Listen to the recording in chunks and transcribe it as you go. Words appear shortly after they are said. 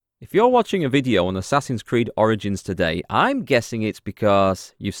If you're watching a video on Assassin's Creed Origins today, I'm guessing it's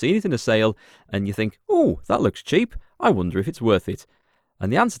because you've seen it in a sale and you think, "Oh, that looks cheap. I wonder if it's worth it."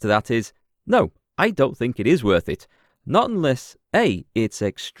 And the answer to that is, no, I don't think it is worth it. Not unless A, it's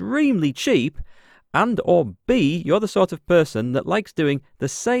extremely cheap, and or B, you're the sort of person that likes doing the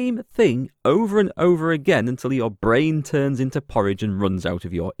same thing over and over again until your brain turns into porridge and runs out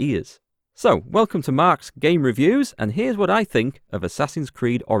of your ears. So, welcome to Mark's Game Reviews, and here's what I think of Assassin's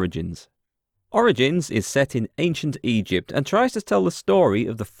Creed Origins. Origins is set in ancient Egypt and tries to tell the story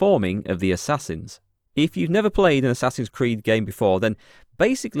of the forming of the Assassins. If you've never played an Assassin's Creed game before, then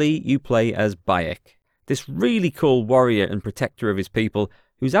basically you play as Bayek, this really cool warrior and protector of his people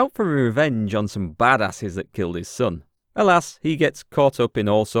who's out for revenge on some badasses that killed his son. Alas, he gets caught up in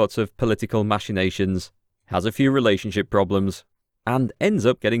all sorts of political machinations, has a few relationship problems, and ends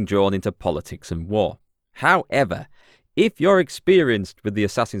up getting drawn into politics and war. However, if you're experienced with the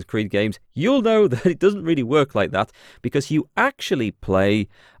Assassin's Creed games, you'll know that it doesn't really work like that, because you actually play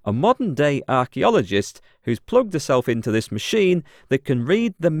a modern-day archaeologist who's plugged herself into this machine that can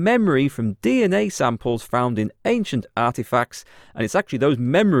read the memory from DNA samples found in ancient artifacts, and it's actually those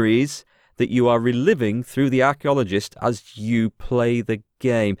memories that you are reliving through the archaeologist as you play the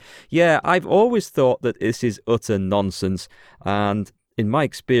game. Yeah, I've always thought that this is utter nonsense, and in my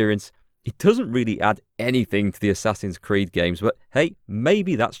experience, it doesn't really add anything to the Assassin's Creed games, but hey,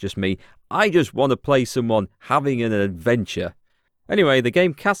 maybe that's just me. I just want to play someone having an adventure. Anyway, the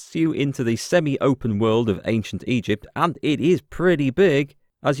game casts you into the semi-open world of ancient Egypt, and it is pretty big,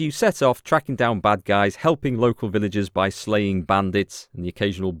 as you set off tracking down bad guys, helping local villagers by slaying bandits and the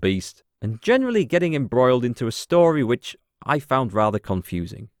occasional beast, and generally getting embroiled into a story which I found rather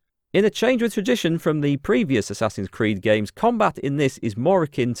confusing. In a change with tradition from the previous Assassin's Creed games, combat in this is more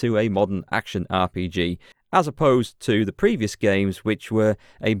akin to a modern action RPG, as opposed to the previous games, which were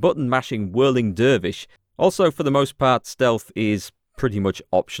a button-mashing whirling dervish. Also, for the most part, stealth is pretty much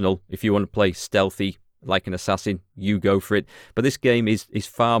optional. If you want to play stealthy like an assassin, you go for it. But this game is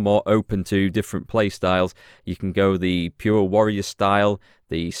far more open to different play styles. You can go the pure warrior style,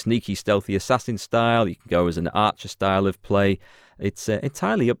 the sneaky stealthy assassin style, you can go as an archer style of play. It's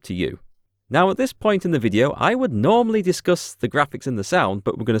entirely up to you. Now, at this point in the video, I would normally discuss the graphics and the sound,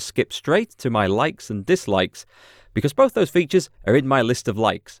 but we're going to skip straight to my likes and dislikes, because both those features are in my list of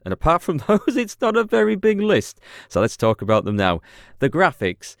likes, and apart from those, it's not a very big list. So let's talk about them now. The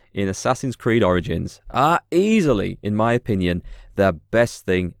graphics in Assassin's Creed Origins are easily, in my opinion, the best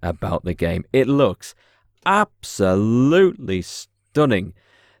thing about the game. It looks absolutely stunning.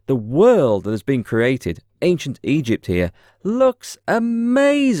 The world that has been created, ancient Egypt here, looks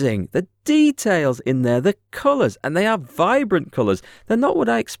amazing. The details in there, the colours, and they are vibrant colours. They're not what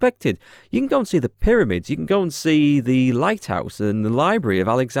I expected. You can go and see the pyramids, you can go and see the lighthouse and the library of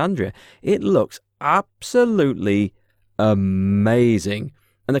Alexandria. It looks absolutely amazing.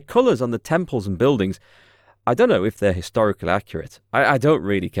 And the colours on the temples and buildings, I don't know if they're historically accurate. I don't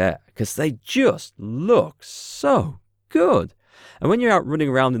really care, because they just look so good. And when you're out running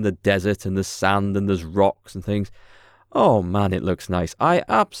around in the desert and there's sand and there's rocks and things, oh man, it looks nice. I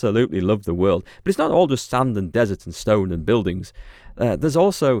absolutely love the world. But it's not all just sand and desert and stone and buildings. There's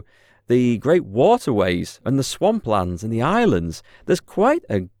also the great waterways and the swamplands and the islands. There's quite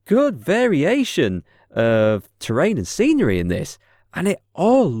a good variation of terrain and scenery in this. And it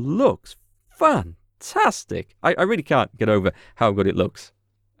all looks fantastic. I really can't get over how good it looks.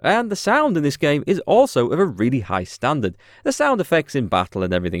 And the sound in this game is also of a really high standard. The sound effects in battle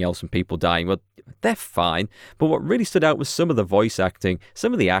and everything else and people dying, well, they're fine. But what really stood out was some of the voice acting,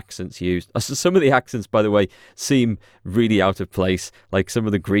 some of the accents used. Some of the accents, by the way, seem really out of place. Like some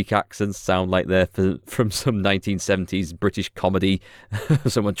of the Greek accents sound like they're from some 1970s British comedy.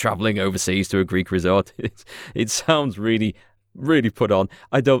 Someone travelling overseas to a Greek resort. It sounds really put on.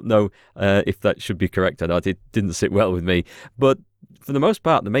 I don't know if that should be correct or not. It didn't sit well with me. But for the most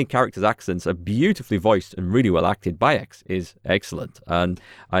part, the main character's accents are beautifully voiced and really well acted. Bayek is excellent, and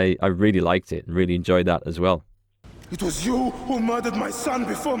I really liked it and really enjoyed that as well. It was you who murdered my son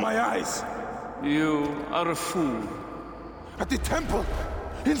before my eyes. You are a fool. At the temple,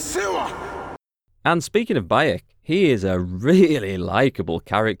 in Siwa. And speaking of Bayek, he is a really likeable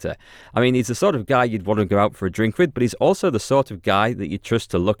character. I mean, he's the sort of guy you'd want to go out for a drink with, but he's also the sort of guy that you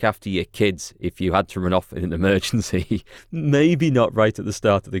trust to look after your kids if you had to run off in an emergency. Maybe not right at the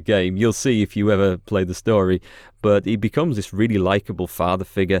start of the game. You'll see if you ever play the story. But he becomes this really likeable father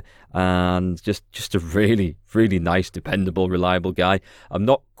figure and just a really nice, dependable, reliable guy. I'm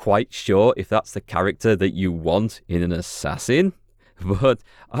not quite sure if that's the character that you want in an assassin. But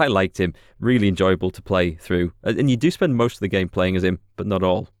I liked him, really enjoyable to play through. And you do spend most of the game playing as him, but not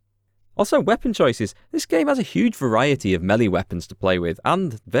all. Also, weapon choices. This game has a huge variety of melee weapons to play with,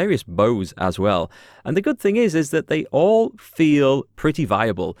 and various bows as well. And the good thing is that they all feel pretty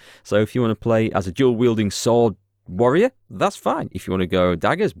viable. So if you want to play as a dual-wielding sword warrior, that's fine. If you want to go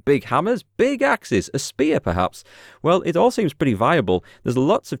daggers, big hammers, big axes, a spear perhaps, well, it all seems pretty viable. There's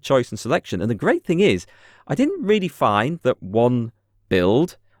lots of choice and selection. And the great thing is, I didn't really find that one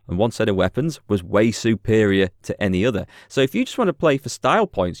build and one set of weapons was way superior to any other. So if you just want to play for style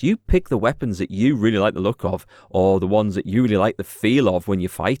points, you pick the weapons that you really like the look of, or the ones that you really like the feel of when you're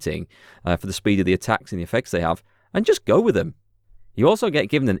fighting, for the speed of the attacks and the effects they have, and just go with them. You also get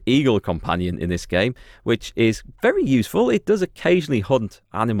given an eagle companion in this game, which is very useful. It does occasionally hunt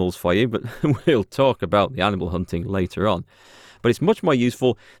animals for you, but we'll talk about the animal hunting later on. But it's much more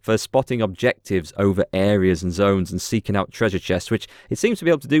useful for spotting objectives over areas and zones and seeking out treasure chests, which it seems to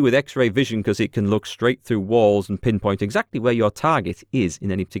be able to do with X-ray vision because it can look straight through walls and pinpoint exactly where your target is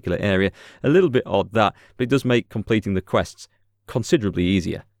in any particular area. A little bit odd that, but it does make completing the quests considerably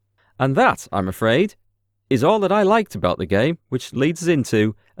easier. And that, I'm afraid, is all that I liked about the game, which leads us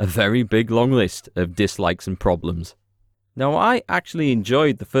into a very big long list of dislikes and problems. Now, I actually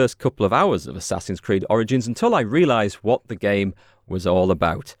enjoyed the first couple of hours of Assassin's Creed Origins until I realised what the game was all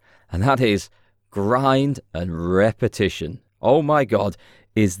about, and that is grind and repetition. Oh my god,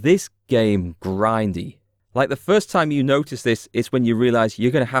 is this game grindy? Like, the first time you notice this is when you realise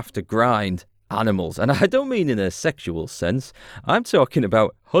you're going to have to grind animals, and I don't mean in a sexual sense. I'm talking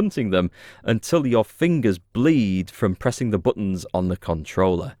about hunting them until your fingers bleed from pressing the buttons on the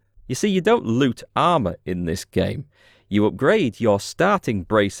controller. You see, you don't loot armour in this game. You upgrade your starting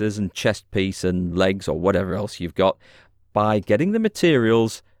braces and chest piece and legs or whatever else you've got by getting the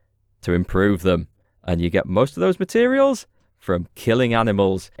materials to improve them. And you get most of those materials from killing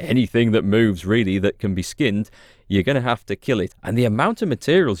animals. Anything that moves, really, that can be skinned, you're going to have to kill it. And the amount of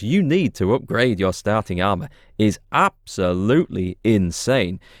materials you need to upgrade your starting armor is absolutely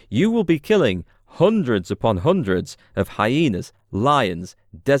insane. You will be killing hundreds upon hundreds of hyenas, lions,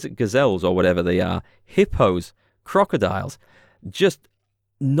 desert gazelles or whatever they are, hippos, crocodiles, just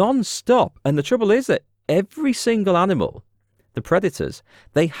non-stop. And the trouble is that every single animal, the predators,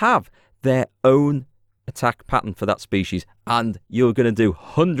 they have their own attack pattern for that species, and you're going to do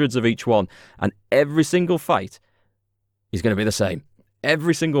hundreds of each one, and every single fight is going to be the same.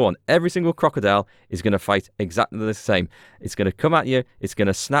 Every single one, every single crocodile is going to fight exactly the same. It's going to come at you, it's going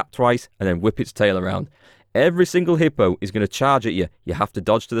to snap twice, and then whip its tail around. Every single hippo is going to charge at you. You have to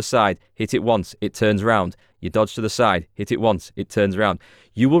dodge to the side, hit it once, it turns round. You dodge to the side, hit it once, it turns round.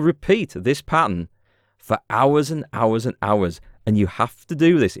 You will repeat this pattern for hours and hours and hours, and you have to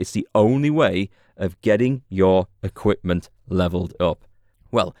do this. It's the only way of getting your equipment leveled up.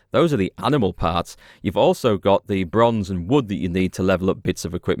 Well, those are the animal parts. You've also got the bronze and wood that you need to level up bits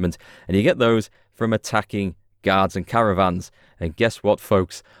of equipment, and you get those from attacking guards and caravans. And guess what,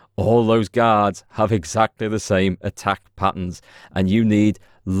 folks? All those guards have exactly the same attack patterns, and you need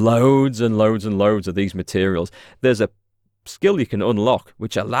loads and loads and loads of these materials. There's a skill you can unlock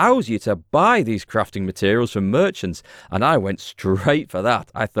which allows you to buy these crafting materials from merchants, and I went straight for that.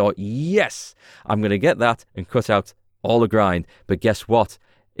 I thought, yes, I'm going to get that and cut out all the grind. But guess what?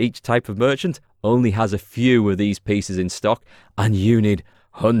 Each type of merchant only has a few of these pieces in stock, and you need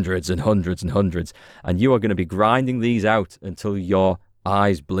hundreds and hundreds and hundreds, and you are going to be grinding these out until your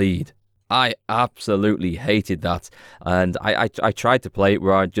eyes bleed. I absolutely hated that, and I tried to play it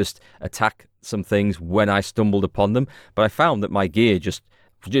where I'd just attack some things when I stumbled upon them, but I found that my gear just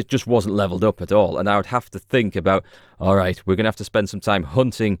wasn't leveled up at all, and I would have to think about, all right, we're going to have to spend some time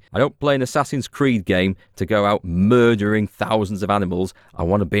hunting. I don't play an Assassin's Creed game to go out murdering thousands of animals. I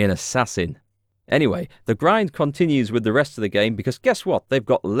want to be an assassin. Anyway, the grind continues with the rest of the game because guess what? They've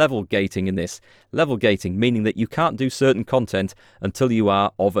got level gating in this. Level gating meaning that you can't do certain content until you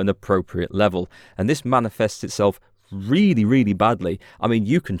are of an appropriate level. And this manifests itself really, really badly. I mean,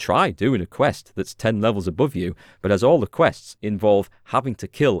 you can try doing a quest that's 10 levels above you, but as all the quests involve having to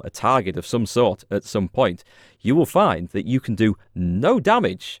kill a target of some sort at some point, you will find that you can do no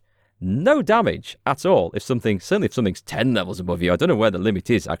damage at all certainly if something's 10 levels above you. I don't know where the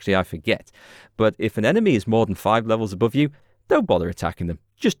limit is, actually, I forget. But if an enemy is more than 5 levels above you, don't bother attacking them.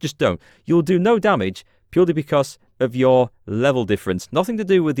 Just don't. You'll do no damage purely because of your level difference. Nothing to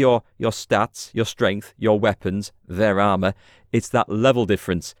do with your stats, your strength, your weapons, their armor. It's that level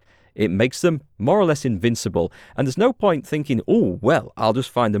difference. It makes them more or less invincible. And there's no point thinking, oh, well, I'll just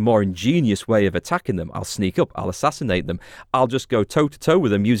find a more ingenious way of attacking them. I'll sneak up, I'll assassinate them. I'll just go toe-to-toe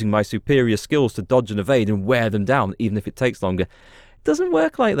with them using my superior skills to dodge and evade and wear them down, even if it takes longer. It doesn't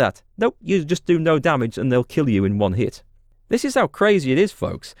work like that. Nope, you just do no damage and they'll kill you in one hit. This is how crazy it is,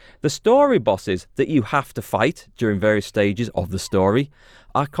 folks. The story bosses that you have to fight during various stages of the story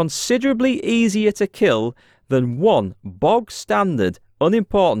are considerably easier to kill than one bog standard,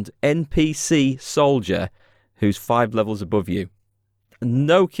 unimportant NPC soldier who's 5 levels above you.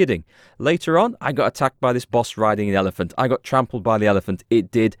 No kidding. Later on, I got attacked by this boss riding an elephant. I got trampled by the elephant.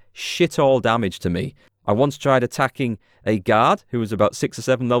 It did shit all damage to me. I once tried attacking a guard who was about 6 or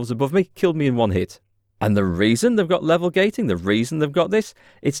 7 levels above me, killed me in 1 hit. And the reason they've got level gating, the reason they've got this,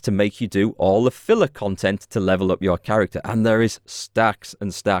 it's to make you do all the filler content to level up your character. And there is stacks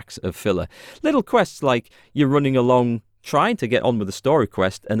and stacks of filler. Little quests like you're running along trying to get on with the story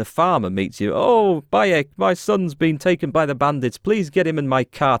quest and a farmer meets you. Oh, Bayek, my son's been taken by the bandits. Please get him in my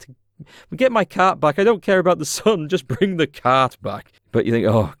cart. Get my cart back. I don't care about the son. Just bring the cart back. But you think,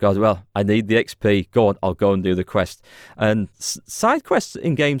 oh, God, well, I need the XP. Go on, I'll go and do the quest. And side quests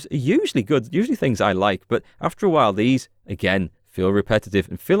in games are usually good, usually things I like. But after a while, these, again, feel repetitive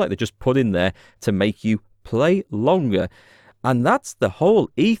and feel like they're just put in there to make you play longer. And that's the whole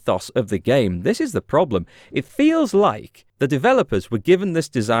ethos of the game. This is the problem. It feels like the developers were given this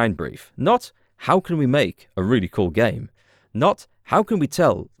design brief. Not, how can we make a really cool game? Not, how can we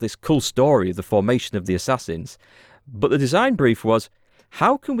tell this cool story of the formation of the Assassins? But the design brief was,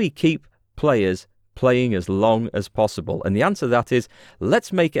 how can we keep players playing as long as possible? And the answer to that is,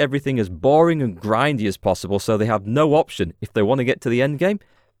 let's make everything as boring and grindy as possible so they have no option. If they want to get to the end game,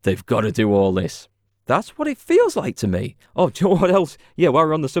 they've got to do all this. That's what it feels like to me. Oh, do you know what else? Yeah, while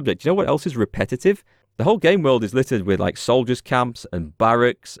we're on the subject, do you know what else is repetitive? The whole game world is littered with like soldiers' camps and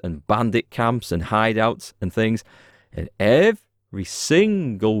barracks and bandit camps and hideouts and things. And every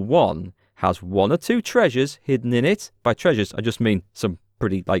single one has 1 or 2 treasures hidden in it. By treasures, I just mean some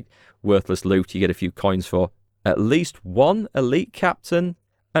pretty like worthless loot you get a few coins for. At least 1 elite captain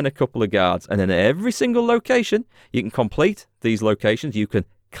and a couple of guards. And then at every single location, you can complete these locations. You can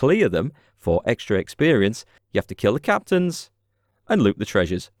clear them for extra experience. You have to kill the captains and loot the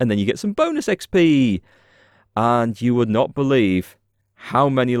treasures. And then you get some bonus XP. And you would not believe how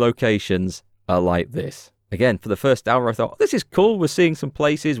many locations are like this. Again, for the first hour, I thought, this is cool. We're seeing some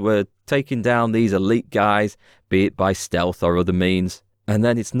places. We're taking down these elite guys, be it by stealth or other means. And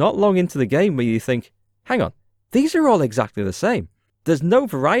then it's not long into the game where you think, hang on, these are all exactly the same. There's no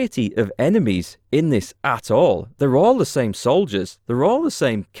variety of enemies in this at all. They're all the same soldiers. They're all the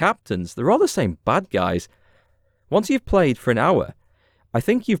same captains. They're all the same bad guys. Once you've played for an hour, I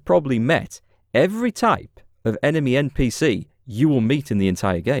think you've probably met every type of enemy NPC you will meet in the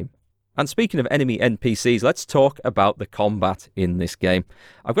entire game. And speaking of enemy NPCs, let's talk about the combat in this game.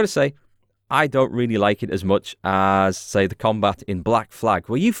 I've got to say, I don't really like it as much as, say, the combat in Black Flag,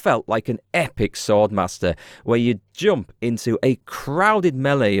 where you felt like an epic swordmaster, where you'd jump into a crowded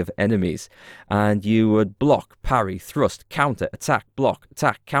melee of enemies, and you would block, parry, thrust, counter, attack, block,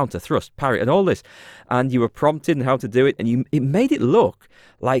 attack, counter, thrust, parry, and all this. And you were prompted on how to do it, and it made it look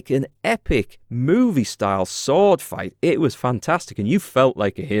like an epic movie-style sword fight. It was fantastic, and you felt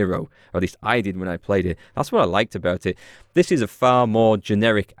like a hero, or at least I did when I played it. That's what I liked about it. This is a far more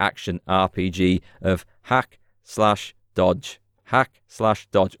generic action RPG of hack/dodge.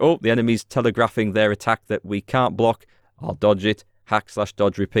 Hack/dodge. Oh, the enemy's telegraphing their attack that we can't block. I'll dodge it.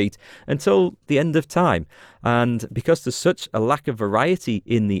 Hack/dodge, repeat, until the end of time. And because there's such a lack of variety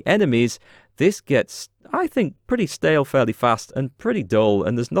in the enemies, this gets, I think, pretty stale fairly fast and pretty dull,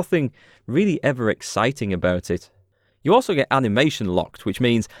 and there's nothing really ever exciting about it. You also get animation locked, which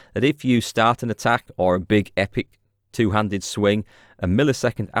means that if you start an attack or a big epic two-handed swing, a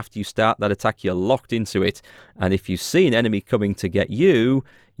millisecond after you start that attack, you're locked into it. And if you see an enemy coming to get you,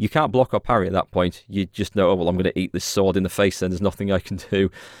 you can't block or parry at that point. You just know, oh, well, I'm going to eat this sword in the face and there's nothing I can do.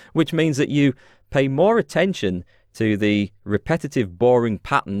 Which means that you pay more attention to the repetitive, boring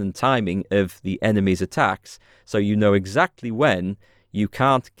pattern and timing of the enemy's attacks, so you know exactly when you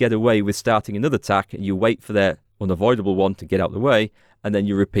can't get away with starting another attack, and you wait for their unavoidable one to get out of the way, and then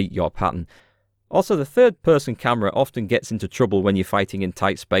you repeat your pattern. Also, the third-person camera often gets into trouble when you're fighting in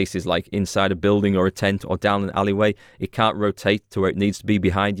tight spaces like inside a building or a tent or down an alleyway. It can't rotate to where it needs to be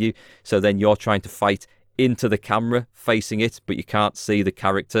behind you, so then you're trying to fight into the camera, facing it, but you can't see the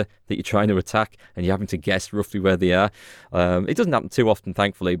character that you're trying to attack, and you're having to guess roughly where they are. It doesn't happen too often,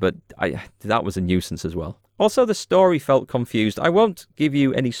 thankfully, but that was a nuisance as well. Also, the story felt confused. I won't give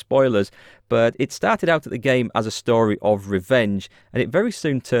you any spoilers, but it started out at the game as a story of revenge, and it very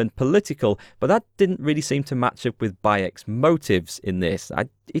soon turned political, but that didn't really seem to match up with Bayek's motives in this.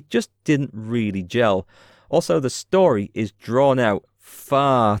 It just didn't really gel. Also, the story is drawn out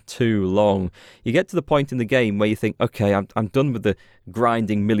far too long. You get to the point in the game where you think, okay, I'm done with the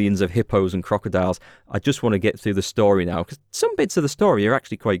grinding millions of hippos and crocodiles. I just want to get through the story now, because some bits of the story are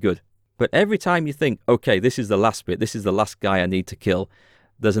actually quite good. But every time you think, okay, this is the last bit, this is the last guy I need to kill,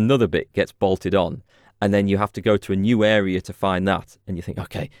 there's another bit gets bolted on. And then you have to go to a new area to find that. And you think,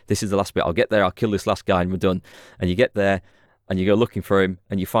 okay, this is the last bit. I'll get there, I'll kill this last guy, and we're done. And you get there, and you go looking for him,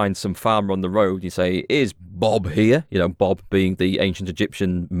 and you find some farmer on the road. You say, is Bob here? You know, Bob being the ancient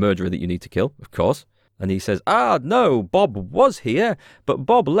Egyptian murderer that you need to kill, of course. And he says, no, Bob was here, but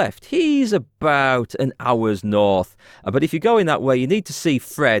Bob left. He's about an hour's north. But if you're going that way, you need to see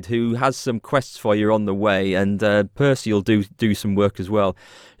Fred, who has some quests for you on the way, and Percy will do some work as well.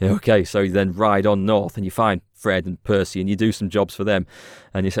 Okay, so you then ride on north, and you find Fred and Percy, and you do some jobs for them.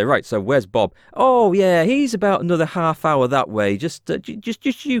 And you say, right, so where's Bob? Oh, yeah, he's about another half hour that way. Just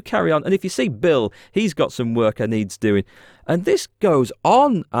you carry on. And if you see Bill, he's got some work that needs doing. And this goes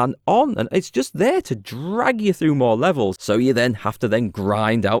on, and it's just there to drag you through more levels. So you then have to then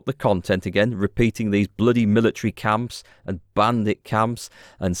grind out the content again, repeating these bloody military camps and bandit camps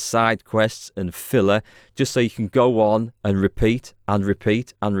and side quests and filler, just so you can go on and repeat and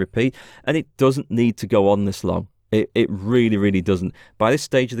repeat and repeat. And it doesn't need to go on this long. It really, really doesn't. By this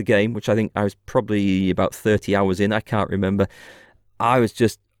stage of the game, which I think I was probably about 30 hours in, I can't remember,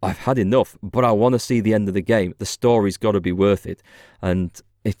 I've had enough, but I want to see the end of the game. The story's got to be worth it. And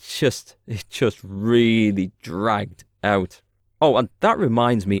it just really dragged out. Oh, and that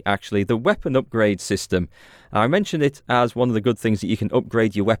reminds me, actually, the weapon upgrade system. I mentioned it as one of the good things that you can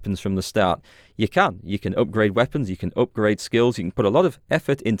upgrade your weapons from the start. You can upgrade weapons, you can upgrade skills, you can put a lot of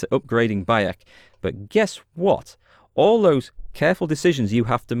effort into upgrading Bayek. But guess what? All those careful decisions you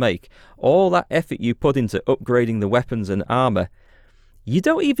have to make, all that effort you put into upgrading the weapons and armor, you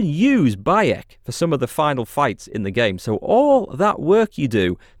don't even use Bayek for some of the final fights in the game. So all that work you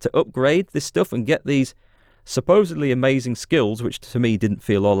do to upgrade this stuff and get these supposedly amazing skills, which to me didn't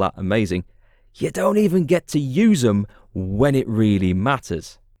feel all that amazing, you don't even get to use them when it really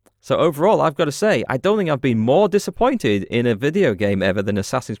matters. So overall, I've got to say, I don't think I've been more disappointed in a video game ever than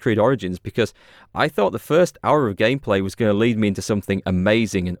Assassin's Creed Origins, because I thought the first hour of gameplay was going to lead me into something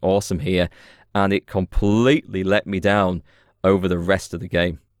amazing and awesome here, and it completely let me down over the rest of the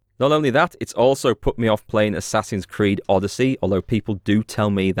game. Not only that, it's also put me off playing Assassin's Creed Odyssey, although people do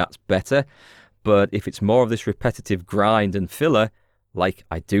tell me that's better. But if it's more of this repetitive grind and filler, like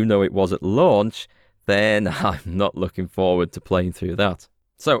I do know it was at launch, then I'm not looking forward to playing through that.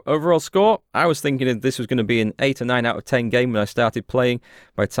 So, overall score, I was thinking that this was going to be an 8 or 9 out of 10 game when I started playing.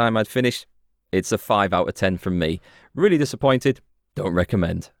 By the time I'd finished, it's a 5 out of 10 from me. Really disappointed, don't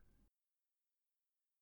recommend.